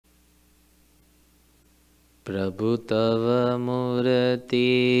प्रभु तव मूर्ति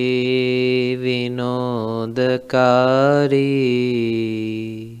विनोदकारी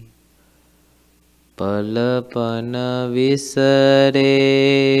पलपन विसरे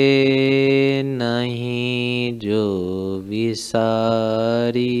नहीं जो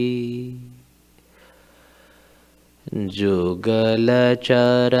विसारी जुगल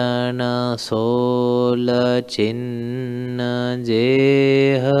चरण सोल चिन्ह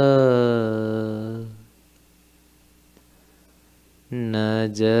जेह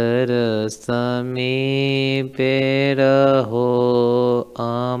नजर समीपे रहो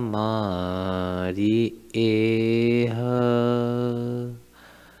अमारी एह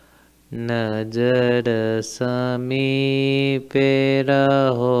नजर समीपे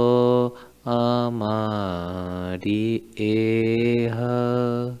रहो अमारी एह।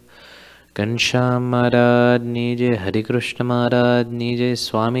 घनश्याम महाराज नी जय, हरे कृष्ण महाराज नी जय,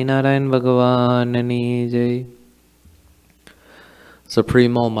 स्वामीनारायण भगवान नी जय।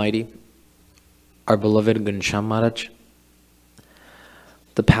 Supreme Almighty, our beloved Ghanshyam Maharaj,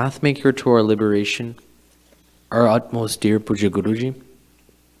 the path maker to our liberation, our utmost dear Puja Guruji,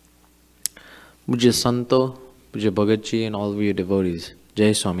 Puja Santo, Puja Bhagatji, and all of you devotees,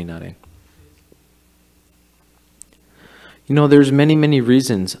 Jai Swaminarayan. You know, there's many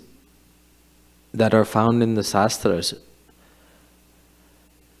reasons that are found in the Shastras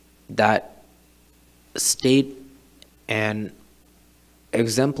that state and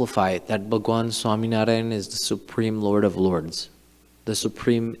exemplify that Bhagwan Swaminarayan is the Supreme Lord of Lords, the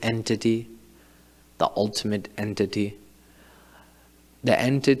Supreme Entity, the Ultimate Entity, the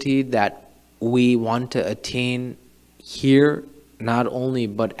entity that we want to attain here, not only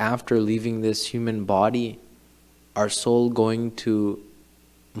but after leaving this human body, our soul going to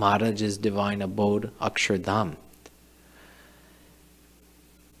Maharaj's divine abode, Akshardham.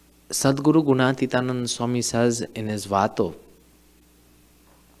 Sadguru Gunatitanand Swami says in his Vato,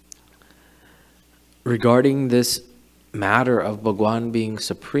 regarding this matter of Bhagwan being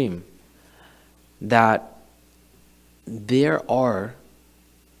supreme, that there are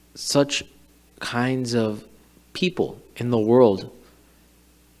such kinds of people in the world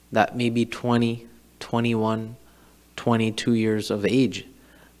that may be 20, 21, 22 years of age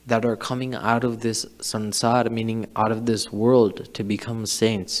that are coming out of this sansar, meaning out of this world, to become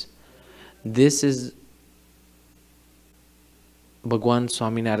saints. This is Bhagwan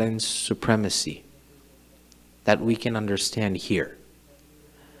Swaminarayan's supremacy that we can understand here.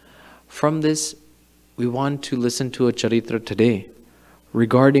 From this, we want to listen to a charitra today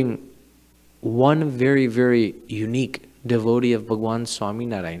regarding one very unique devotee of Bhagwan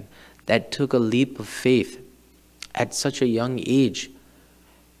Swaminarayan that took a leap of faith at such a young age.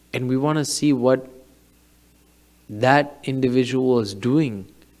 And we want to see what that individual is doing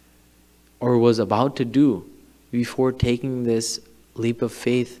or was about to do before taking this leap of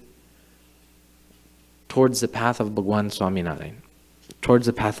faith towards the path of Bhagwan Swaminarayan, towards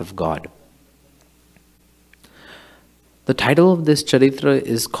the path of God. The title of this charitra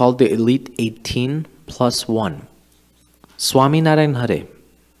is called the Elite 18 plus 1. Swaminarayan Hare.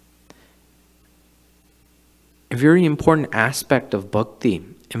 A very important aspect of bhakti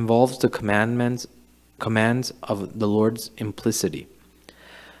involves the commands of the Lord's implicity.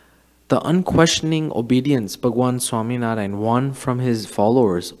 The unquestioning obedience Bhagwan Swaminarayan won from his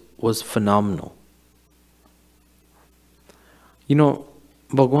followers was phenomenal. You know,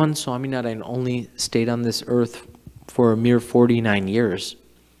 Bhagwan Swaminarayan only stayed on this earth for a mere 49 years.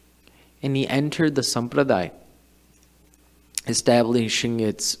 And he entered the Sampradaya, establishing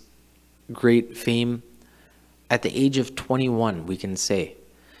its great fame at the age of 21, we can say.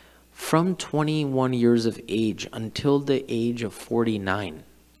 From 21 years of age until the age of 49,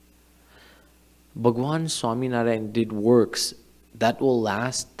 Bhagwan Swaminarayan did works that will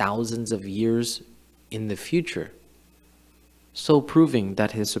last thousands of years in the future, so proving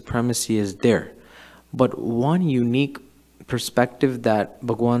that his supremacy is there. But one unique perspective that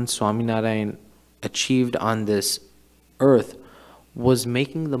Bhagwan Swaminarayan achieved on this earth was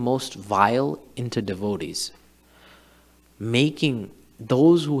making the most vile into devotees, making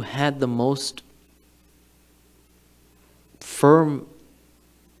those who had the most firm,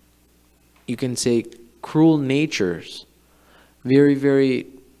 you can say, cruel natures, very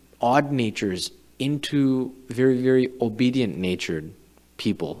odd natures, into very obedient natured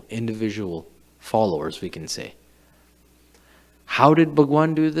people, individual followers, we can say. How did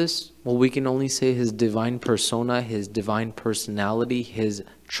Bhagwan do this? Well, we can only say his divine persona, his divine personality, his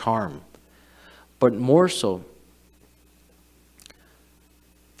charm. But more so,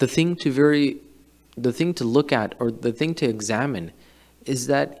 the thing to look at, or the thing to examine, is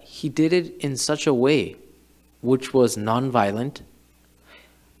that he did it in such a way which was non-violent,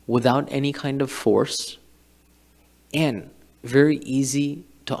 without any kind of force, and very easy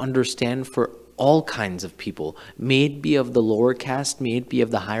to understand for all kinds of people. May it be of the lower caste, may it be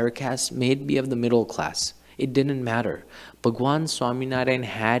of the higher caste, may it be of the middle class. It didn't matter. Bhagwan Swaminarayan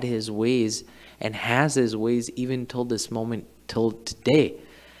had his ways and has his ways even till this moment, till today,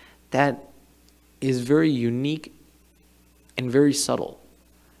 that is very unique and very subtle.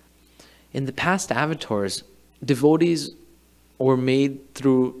 In the past avatars, devotees were made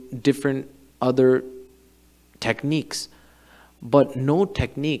through different other techniques, but no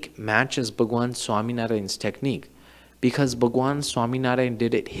technique matches Bhagwan Swaminarayan's technique, because Bhagwan Swaminarayan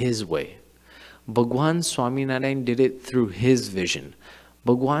did it his way. Bhagwan Swaminarayan did it through his vision.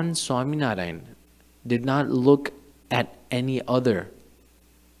 Bhagwan Swaminarayan did not look at any other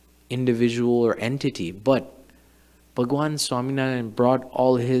individual or entity, but Bhagwan Swaminarayan brought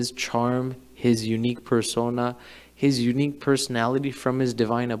all his charm, his unique persona, his unique personality from his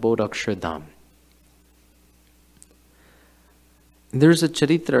divine abode Akshardham. There's a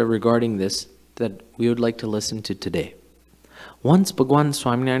charitra regarding this that we would like to listen to today. Once Bhagwan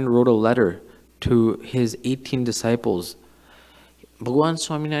Swaminarayan wrote a letter to his 18 disciples. Bhagwan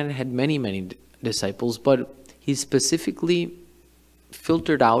Swaminarayan had many disciples, but he specifically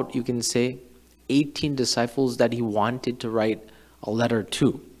filtered out, you can say, 18 disciples that he wanted to write a letter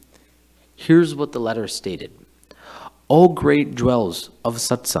to. Here's what the letter stated. O great jewels of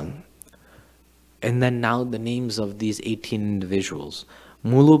satsang. And then now the names of these 18 individuals.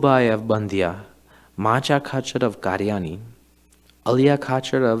 Mulubai of Bandya, Macha Khachar of Karyani, Aliya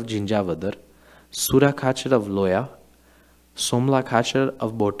Khachar of Jinjavadar, Sura Khachar of Loya, Somla Khachar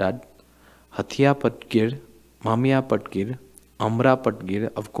of Botad, Hathia Patgir, Mamia Patgir, Amra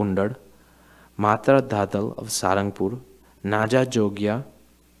Patgir of Kundad, Matra Dhadal of Sarangpur, Naja Jogya,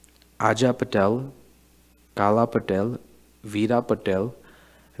 Aja Patel, Kala Patel, Veera Patel,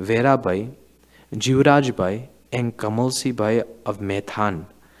 Vera Bai, Jivraj Bai, and Kamalsi Bai of Methan,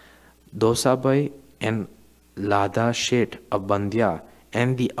 Dosa Bai and Lada Shet of Bandya,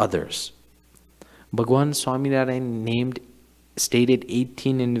 and the others. Bhagwan Swaminarayan stated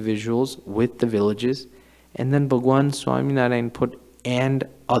 18 individuals with the villages, and then Bhagwan Swaminarayan put and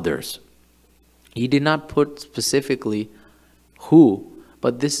others. He did not put specifically who,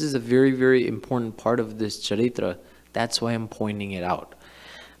 but this is a very important part of this charitra. That's why I'm pointing it out.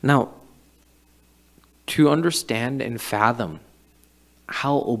 Now, to understand and fathom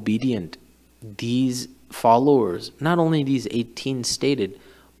how obedient these followers, not only these 18 stated,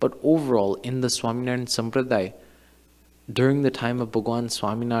 but overall in the Swaminarayan Sampradaya during the time of Bhagwan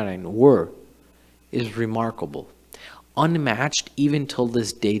Swaminarayan were, is remarkable. Unmatched even till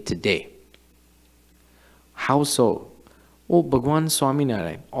this day today. How so? Well, Bhagwan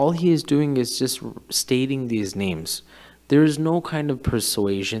Swaminarayan, all he is doing is just stating these names. There is no kind of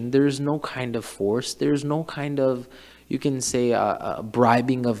persuasion, there is no kind of force, there is no kind of, you can say,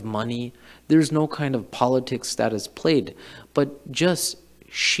 bribing of money, there's no kind of politics that is played, but just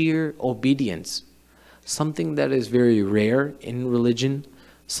sheer obedience. Something that is very rare in religion,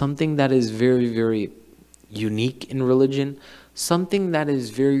 something that is very unique in religion, something that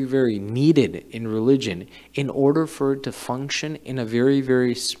is very needed in religion in order for it to function in a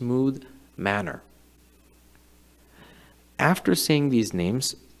very smooth manner. After saying these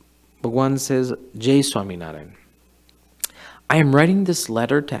names, Bhagwan says, Jai Swaminarayan. I am writing this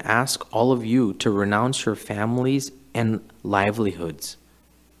letter to ask all of you to renounce your families and livelihoods.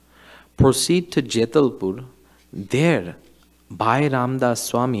 Proceed to Jetalpur. There, Bhai Ramdas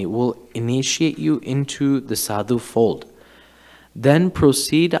Swami will initiate you into the sadhu fold. Then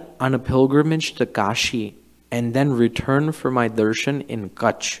proceed on a pilgrimage to Kashi and then return for my darshan in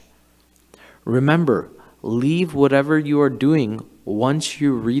Kutch. Remember, leave whatever you are doing once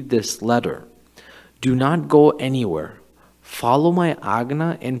you read this letter. Do not go anywhere. Follow my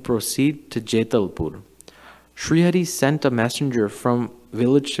agna and proceed to Jetalpur. Sri Hari sent a messenger from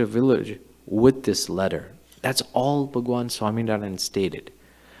village to village with this letter. That's all Bhagwan Swaminarayan stated.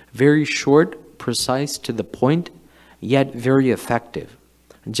 Very short, precise, to the point, yet very effective.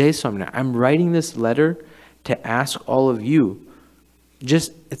 Jai Swaminarayan, I'm writing this letter to ask all of you,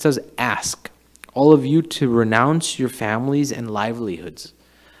 it says ask, all of you to renounce your families and livelihoods.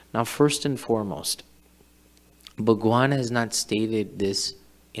 Now, first and foremost, Bhagwan has not stated this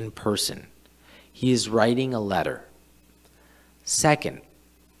in person. He is writing a letter. Second,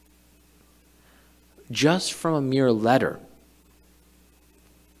 just from a mere letter,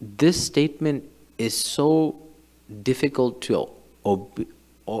 this statement is so difficult to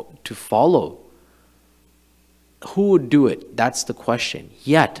follow. Who would do it? That's the question.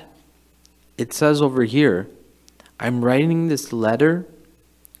 Yet, it says over here, I'm writing this letter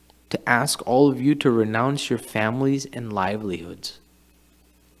to ask all of you to renounce your families and livelihoods.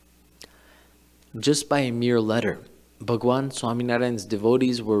 Just by a mere letter, Bhagwan Swaminarayan's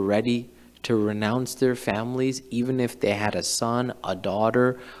devotees were ready to renounce their families, even if they had a son, a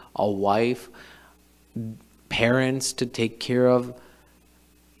daughter, a wife, parents to take care of,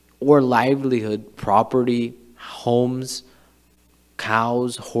 or livelihood, property, homes,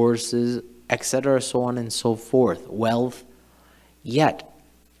 cows, horses, etc., so on and so forth, wealth. Yet,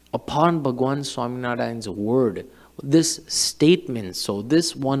 upon Bhagwan Swaminarayan's word, this statement, so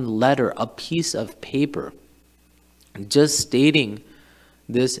this one letter, a piece of paper, just stating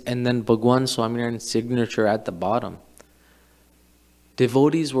this, and then Bhagwan Swaminarayan's signature at the bottom,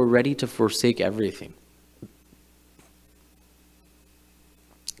 devotees were ready to forsake everything.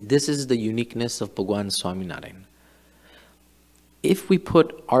 This is the uniqueness of Bhagwan Swaminarayan. If we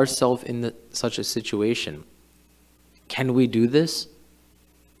put ourselves in such a situation, can we do this?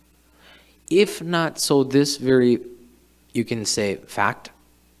 If not, so this very, you can say, fact,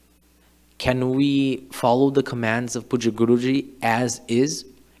 can we follow the commands of Puja Guruji as is?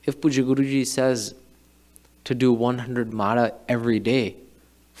 If Puja Guruji says to do 100 Mara every day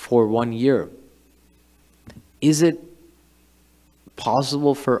for 1 year, is it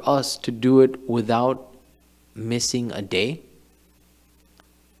possible for us to do it without missing a day?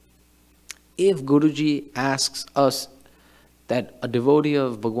 If Guruji asks us that a devotee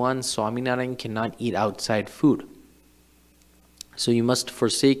of Bhagwan Swaminarayan cannot eat outside food, so you must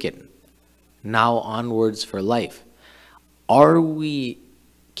forsake it now onwards for life, are we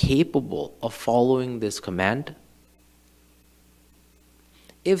capable of following this command?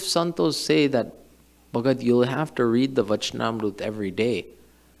 If Santos say that, Bhagat, you'll have to read the Vachanamrut every day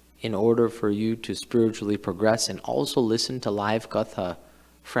in order for you to spiritually progress, and also listen to live Katha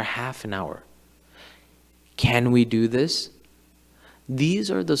for half an hour, can we do this? These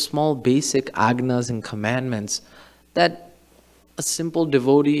are the small basic agnas and commandments that a simple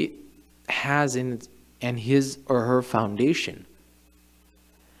devotee has in his or her foundation.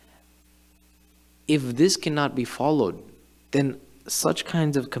 If this cannot be followed, then such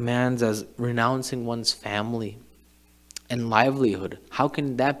kinds of commands as renouncing one's family and livelihood, how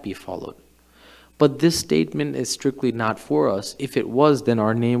can that be followed? But this statement is strictly not for us. If it was, then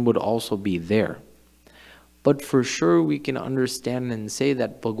our name would also be there. But for sure we can understand and say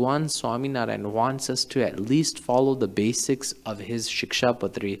that Bhagwan Swaminarayan wants us to at least follow the basics of his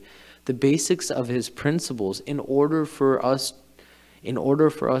Shikshapatri, the basics of his principles, in order for us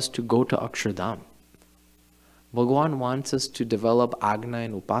to go to Akshardham. Bhagwan wants us to develop Agna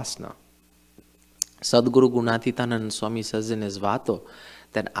and Upasana. Sadguru Gunatitanand Swami says in his Vato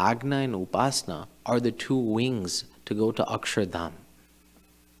that Agna and Upasana are the two wings to go to Akshardham.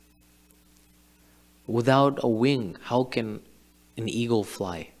 Without a wing, how can an eagle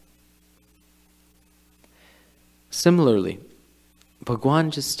fly? Similarly,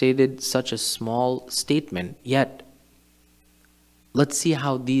 Bhagwan just stated such a small statement, yet let's see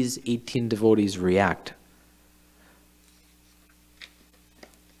how these 18 devotees react.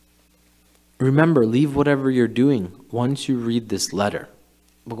 Remember, leave whatever you're doing once you read this letter.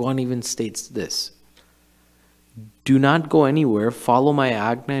 Bhagwan even states this: do not go anywhere, follow my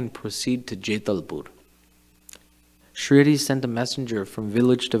Agna and proceed to Jaitalpur. Shree sent a messenger from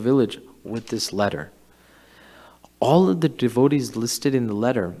village to village with this letter. All of the devotees listed in the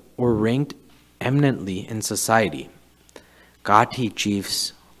letter were ranked eminently in society. Gati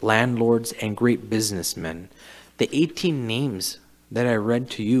chiefs, landlords, and great businessmen. The 18 names that I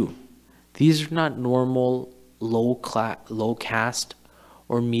read to you, these are not normal low caste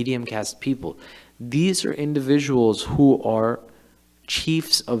or medium caste people. These are individuals who are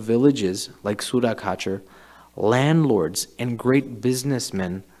chiefs of villages like Surakachar, landlords, and great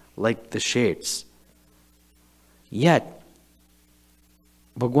businessmen like the Sheths. Yet,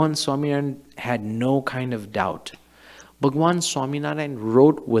 Bhagwan Swaminarayan had no kind of doubt. Bhagwan Swaminarayan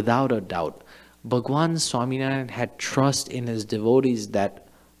wrote without a doubt. Bhagwan Swaminarayan had trust in his devotees that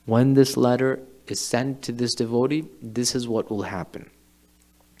when this letter is sent to this devotee, this is what will happen.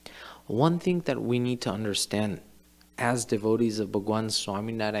 One thing that we need to understand as devotees of Bhagwan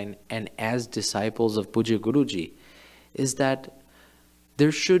Swaminarayan and as disciples of Puja Guruji is that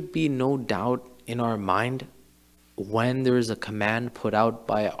there should be no doubt in our mind when there is a command put out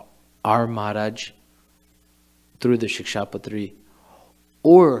by our Maharaj through the Shikshapatri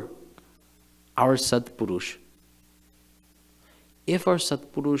or our Satpurush. If our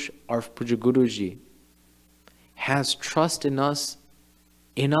Satpurush, our Puja Guruji, has trust in us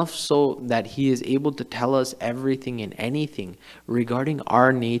enough so that he is able to tell us everything and anything regarding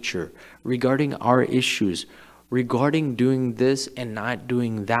our nature, regarding our issues, regarding doing this and not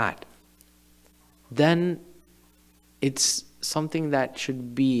doing that, then it's something that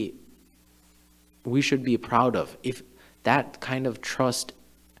we should be proud of. If that kind of trust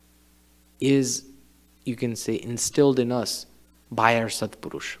is, you can say, instilled in us by our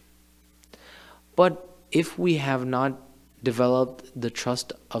Satpurush. But if we have not developed the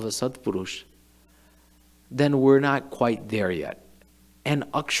trust of a Satpurush, then we're not quite there yet. And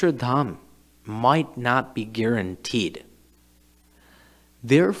Akshardham might not be guaranteed.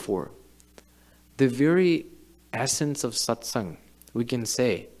 Therefore, the very essence of satsang, we can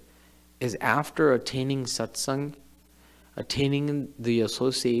say, is after attaining satsang, attaining the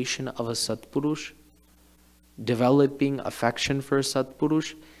association of a Satpurush, developing affection for a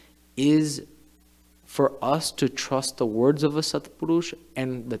Satpurush, is for us to trust the words of a Satpurush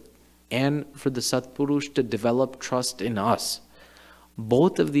and for the Satpurush to develop trust in us.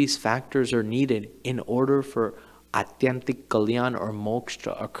 Both of these factors are needed in order for Atyantik Kalyan or Moksha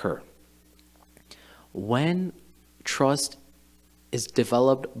to occur. When trust is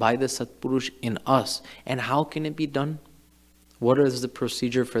developed by the Satpurush in us, and how can it be done? What is the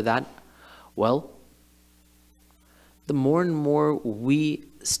procedure for that? Well, the more and more we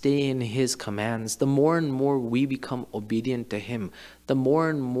stay in His commands, the more and more we become obedient to Him, the more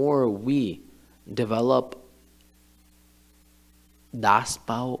and more we develop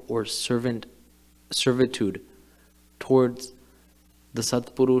dasbhav or servitude towards the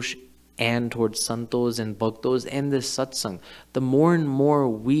Satpurush and towards Santos and Bhaktos and this satsang, the more and more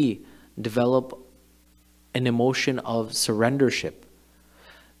we develop an emotion of surrendership.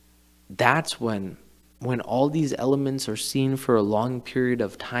 That's when all these elements are seen for a long period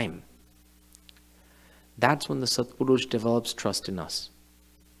of time, that's when the Satpurush develops trust in us.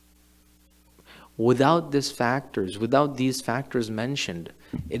 Without these factors mentioned,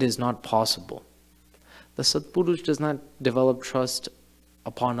 it is not possible. The Satpurush does not develop trust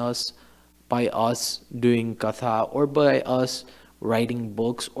upon us by us doing Katha, or by us writing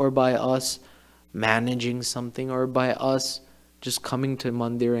books, or by us managing something, or by us just coming to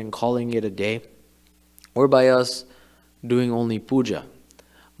Mandir and calling it a day, or by us doing only puja.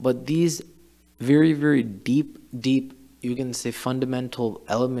 But these very, very deep, you can say, fundamental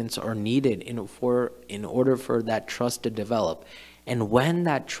elements are needed in order for that trust to develop. And when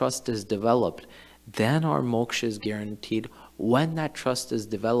that trust is developed, then our moksha is guaranteed. When that trust is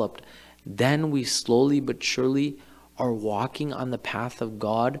developed, then we slowly but surely are walking on the path of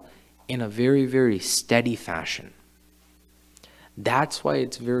God in a very, very steady fashion. That's why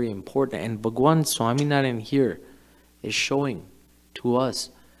it's very important. And Bhagwan Swaminarayan here is showing to us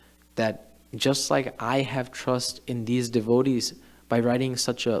that just like I have trust in these devotees by writing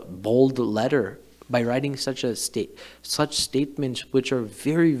such a bold letter, by writing such statements which are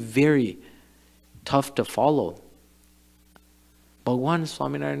very, very tough to follow, Bhagwan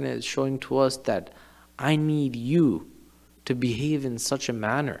Swaminarayan is showing to us that I need you to behave in such a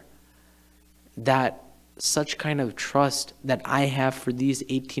manner that such kind of trust that I have for these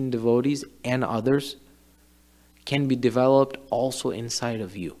 18 devotees and others can be developed also inside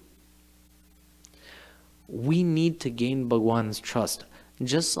of you. We need to gain Bhagwan's trust,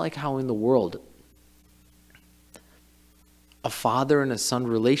 just like how in the world, a father and a son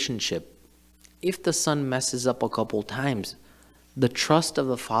relationship, if the son messes up a couple times, the trust of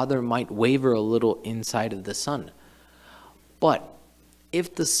the father might waver a little inside of the son. But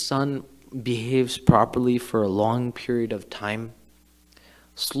if the son behaves properly for a long period of time,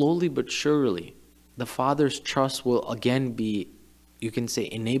 slowly but surely, the father's trust will again be, you can say,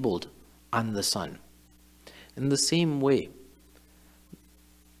 enabled on the son. In the same way,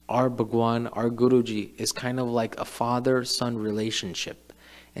 our Bhagwan, our Guruji, is kind of like a father-son relationship.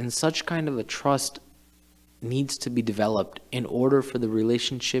 And such kind of a trust needs to be developed in order for the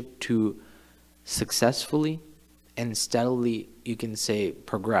relationship to successfully and steadily, you can say,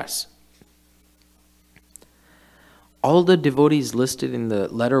 progress. All the devotees listed in the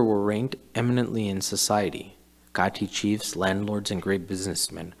letter were ranked eminently in society, Kati chiefs, landlords, and great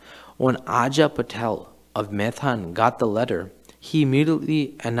businessmen. When Aja Patel of Methan got the letter, he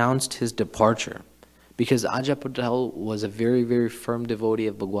immediately announced his departure, because Aja Patel was a very, very firm devotee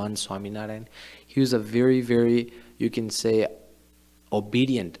of Bhagwan Swaminarayan. He was a very, very, you can say,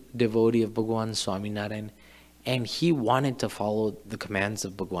 obedient devotee of Bhagwan Swaminarayan, and he wanted to follow the commands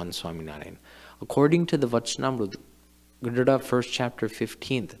of Bhagwan Swaminarayan. According to the Vachanamrut, Garuda 1st chapter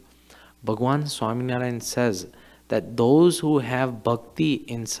 15th, Bhagwan Swaminarayan says that those who have bhakti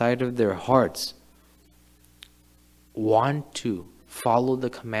inside of their hearts want to follow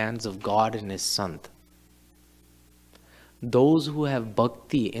the commands of God and His Sant. Those who have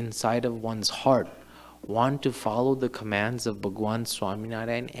bhakti inside of one's heart want to follow the commands of Bhagwan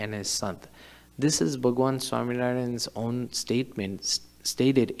Swaminarayan and his sant. This is Bhagwan Swaminarayan's own statement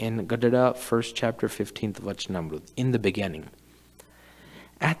stated in Gadada 1st chapter 15th Vachanamrut, in the beginning.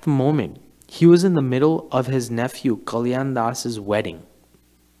 At the moment, he was in the middle of his nephew Kalyan Das's wedding.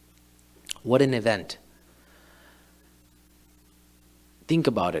 What an event. Think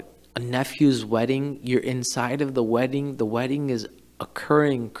about it. A nephew's wedding, you're inside of the wedding is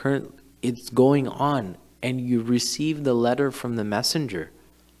occurring, it's going on, and you receive the letter from the messenger.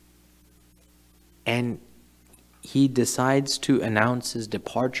 And he decides to announce his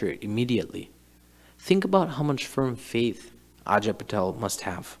departure immediately. Think about how much firm faith Ajay Patel must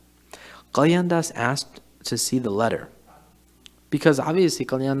have. Kalyan Das asked to see the letter. Because obviously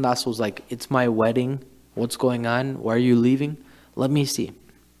Kalyan Das was like, it's my wedding, what's going on, why are you leaving? Let me see.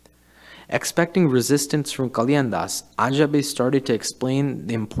 Expecting resistance from Kalyan Das, Ajay started to explain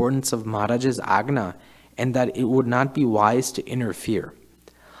the importance of Maharaj's Agna and that it would not be wise to interfere.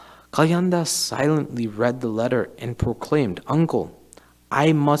 Kalyan Das silently read the letter and proclaimed, "Uncle,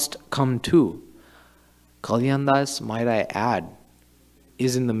 I must come too." Kalyan Das, might I add,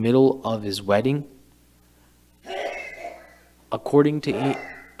 is in the middle of his wedding. According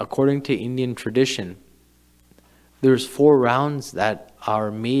to Indian tradition, there's 4 rounds that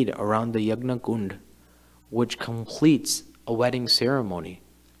are made around the Yagna Kund, which completes a wedding ceremony.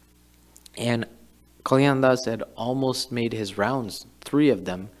 And Kalyan Das had almost made his rounds, 3 of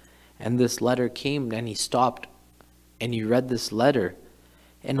them, and this letter came, and he stopped and he read this letter.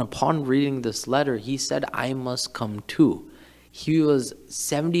 And upon reading this letter, he said, "I must come too." He was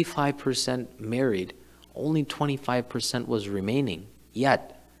 75% married, only 25% was remaining.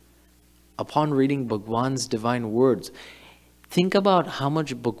 Yet, upon reading Bhagwan's divine words, think about how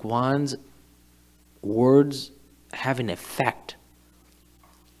much Bhagwan's words have an effect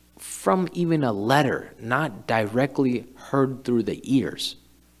from even a letter, not directly heard through the ears.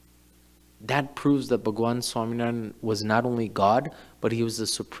 That proves that Bhagwan Swaminarayan was not only God, but he was the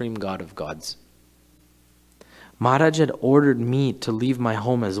supreme God of gods. Maharaj had ordered me to leave my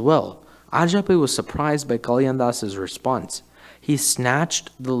home as well. Ajapai was surprised by Kalyan Das's response. He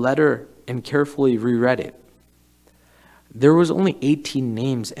snatched the letter and carefully reread it. There was only 18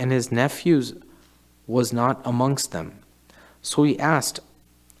 names, and his nephew's was not amongst them. So he asked,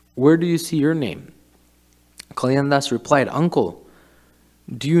 "Where do you see your name?" Kalyan Das replied, "Uncle,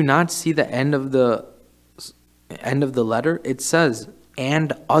 do you not see the end of the letter? It says,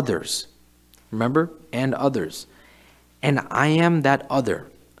 'and others.' Remember? And others. And I am that other."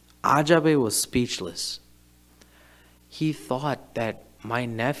 Ajabai was speechless. He thought that my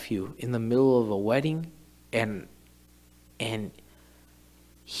nephew in the middle of a wedding, and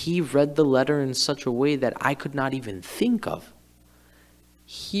he read the letter in such a way that I could not even think of.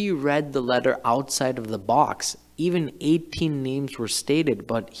 He read the letter outside of the box. Even 18 names were stated,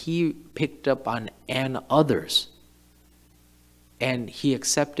 but he picked up on "and others." And he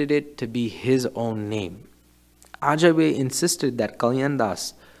accepted it to be his own name. Ajabai insisted that Kalyan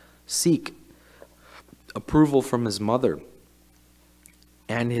Das seek approval from his mother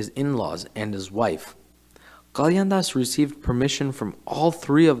and his in-laws and his wife. Kalyan Das received permission from all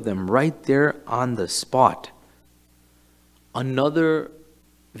 3 of them right there on the spot. Another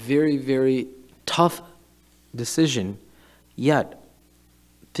very, very tough decision, yet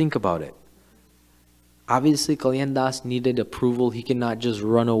think about it. Obviously, Kalyan Das needed approval. He cannot just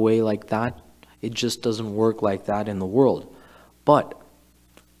run away like that. It just doesn't work like that in the world. But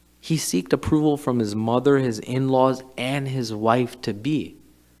he sought approval from his mother, his in-laws, and his wife-to-be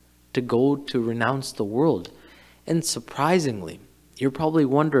to go to renounce the world. And surprisingly, you're probably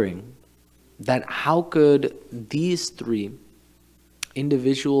wondering that how could these 3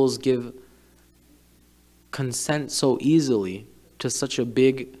 individuals give consent so easily to such a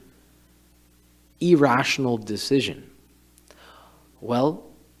big irrational decision? Well,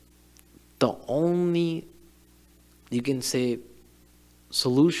 the only, you can say,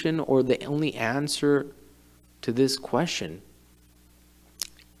 solution or the only answer to this question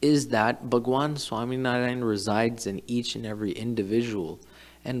is that Bhagwan Swaminarayan resides in each and every individual,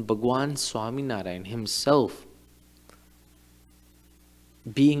 and Bhagwan Swaminarayan himself,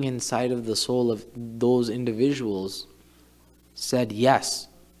 being inside of the soul of those individuals, said yes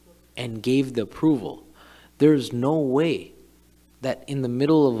and gave the approval. There's no way that in the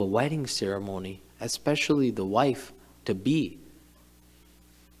middle of a wedding ceremony, especially the wife-to-be,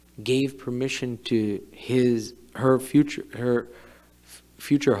 gave permission to her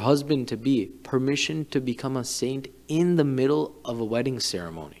future husband-to-be, permission to become a saint in the middle of a wedding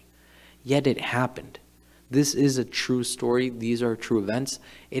ceremony. Yet it happened. This is a true story. These are true events.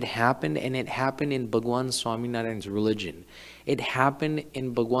 It happened, and it happened in Bhagwan Swaminarayan's religion. It happened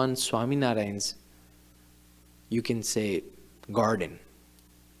in Bhagwan Swaminarayan's, you can say, garden.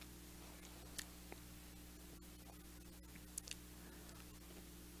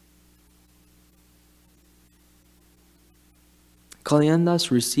 Kalyandas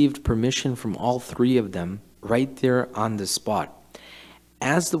received permission from all three of them right there on the spot.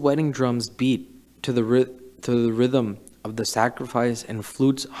 As the wedding drums beat to the rhythm of the sacrifice and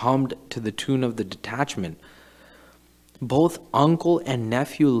flutes hummed to the tune of the detachment, both uncle and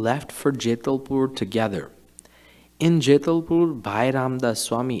nephew left for Jetalpur together. In Jetalpur, Bhai Ramdas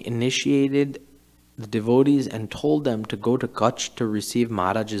Swami initiated the devotees and told them to go to Kutch to receive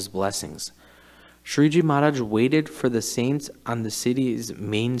Maharaj's blessings. Shriji Maharaj waited for the saints on the city's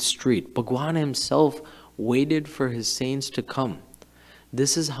main street. Bhagwan himself waited for his saints to come.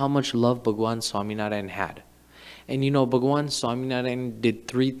 This is how much love Bhagwan Swaminarayan had. And you know, Bhagwan Swaminarayan did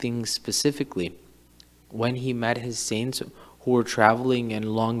three things specifically when he met his saints who were traveling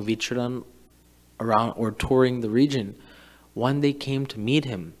in long vicharan around or touring the region. When they came to meet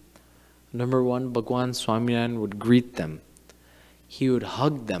him, number one, Bhagwan Swaminarayan would greet them. He would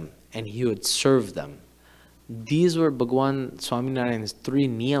hug them and he would serve them. These were Bhagwan Swaminarayan's three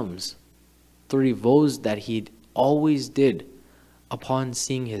niyams, three vows that he always did upon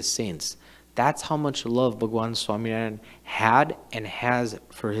seeing his saints. That's how much love Bhagwan Swaminarayan had and has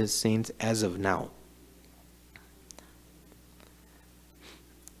for his saints as of now.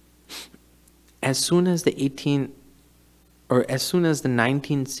 As soon as the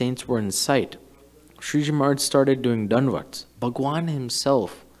 19 saints were in sight, Shriji Maharaj started doing danvats. Bhagwan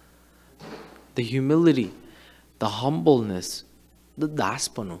himself, the humility, the humbleness, the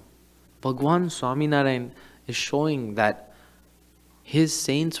daspanu. Bhagwan Swaminarayan is showing that his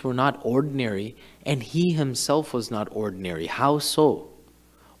saints were not ordinary and he himself was not ordinary. How so?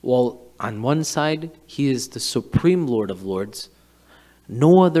 Well, on one side, he is the Supreme Lord of Lords.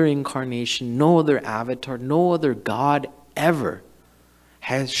 No other incarnation, no other avatar, no other God ever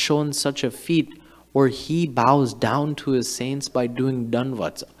has shown such a feat where he bows down to his saints by doing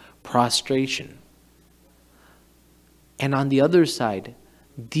danvats, prostration. And on the other side,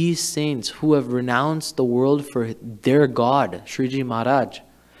 these saints who have renounced the world for their God, Shriji Maharaj,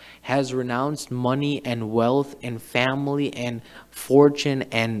 has renounced money and wealth and family and fortune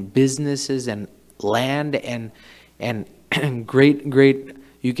and businesses and land and great,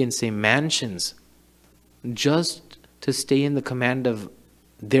 you can say, mansions, just to stay in the command of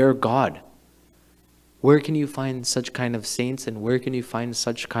their God. Where can you find such kind of saints and where can you find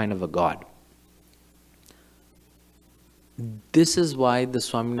such kind of a God? This is why the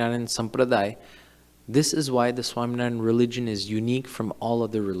Swaminarayan Sampradaya, this is why the Swaminarayan religion is unique from all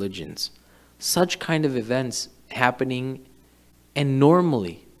other religions. Such kind of events happening, and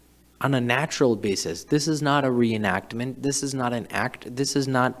normally, on a natural basis. This is not a reenactment, this is not an act, this is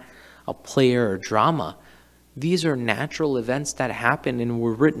not a play or drama. These are natural events that happen and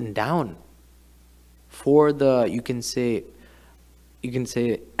were written down for the, you can say,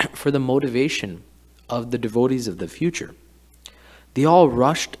 for the motivation of the devotees of the future. They all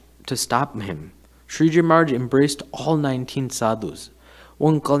rushed to stop him. Shriji Maharaj embraced all 19 sadhus.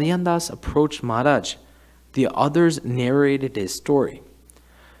 When Kalyandas approached Maharaj, the others narrated his story.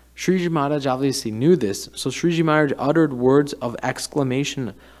 Shriji Maharaj obviously knew this, so Shriji Maharaj uttered words of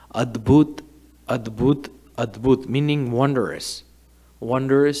exclamation, Adbhut, Adbhut, Adbhut, meaning wondrous,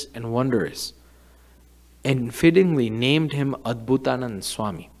 wondrous and wondrous, and fittingly named him Adbhutanand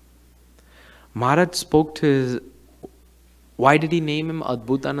Swami. Maharaj spoke to his... Why did he name him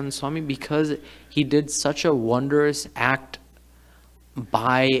Adbhutanand Swami? Because he did such a wondrous act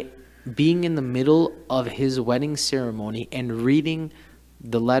by being in the middle of his wedding ceremony and reading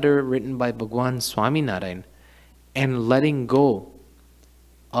the letter written by Bhagwan Swaminarayan and letting go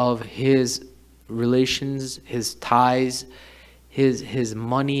of his relations, his ties, his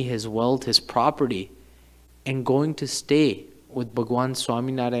money, his wealth, his property, and going to stay with Bhagwan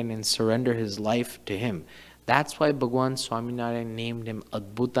Swaminarayan and surrender his life to him. That's why Bhagwan Swaminarayan named him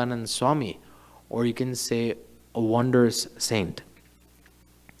Adbhutanand Swami, or you can say a wondrous saint.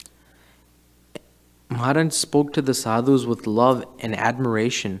 Maharaj spoke to the sadhus with love and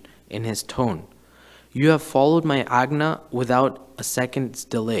admiration in his tone. You have followed my Agna without a second's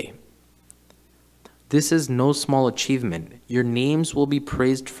delay. This is no small achievement. Your names will be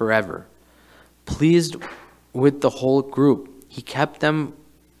praised forever. Pleased with the whole group, he kept them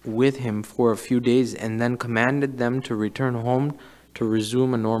with him for a few days and then commanded them to return home to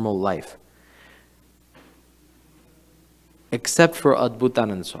resume a normal life. Except for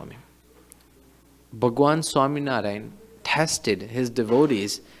Adbhutanand Swami. Bhagwan Swaminarayan tested his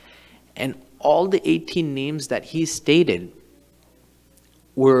devotees, and all the 18 names that he stated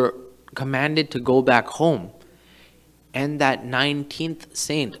were commanded to go back home. And that 19th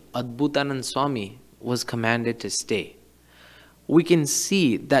saint, Adbhutanand Swami, was commanded to stay. We can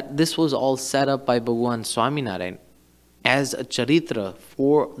see that this was all set up by Bhagwan Swaminarayan as a charitra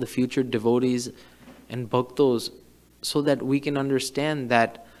for the future devotees and bhaktos, so that we can understand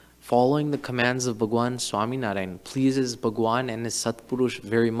that following the commands of Bhagwan Swaminarayan pleases Bhagwan and his Satpurush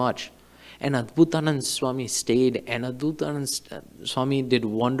very much. And Adbhutanand Swami stayed, and Adbhutanand Swami did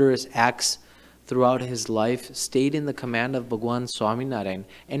wondrous acts throughout his life, stayed in the command of Bhagwan Swaminarayan,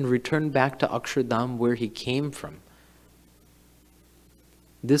 and returned back to Akshardham where he came from.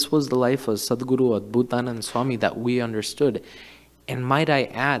 This was the life of Sadguru Adbhutanand Swami that we understood. And might I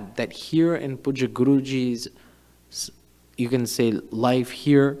add that here in Puja Guruji's, you can say, life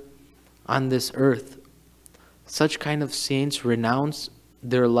here on this earth, such kind of saints renounce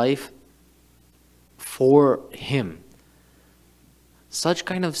their life for him. Such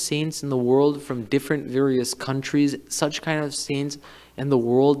kind of saints in the world from different various countries, such kind of saints in the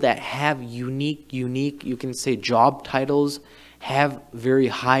world that have unique, you can say, job titles, have very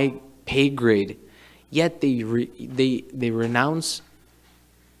high pay grade, yet they renounce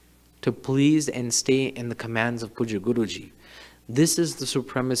to please and stay in the commands of Puja Guruji. This is the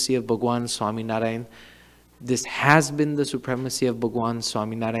supremacy of Bhagwan Swaminarayan. This has been the supremacy of Bhagwan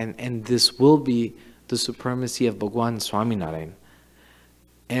Swaminarayan, and this will be the supremacy of Bhagwan Swaminarayan.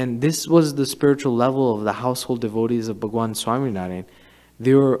 And this was the spiritual level of the household devotees of Bhagwan Swaminarayan.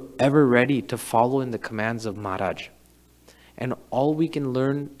 They were ever ready to follow in the commands of Maharaj. And all we can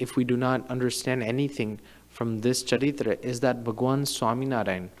learn, if we do not understand anything from this charitra, is that Bhagwan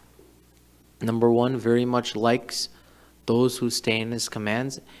Swaminarayan, number one, very much likes those who stay in his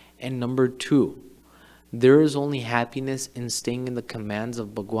commands. And number two, there is only happiness in staying in the commands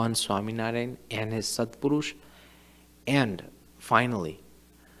of Bhagwan Swaminarayan and his Satpurush. And finally,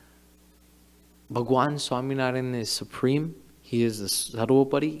 Bhagwan Swaminarayan is supreme. He is the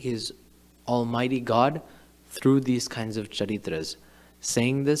Sarvopari. He is Almighty God through these kinds of charitras.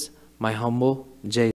 Saying this, my humble Jai.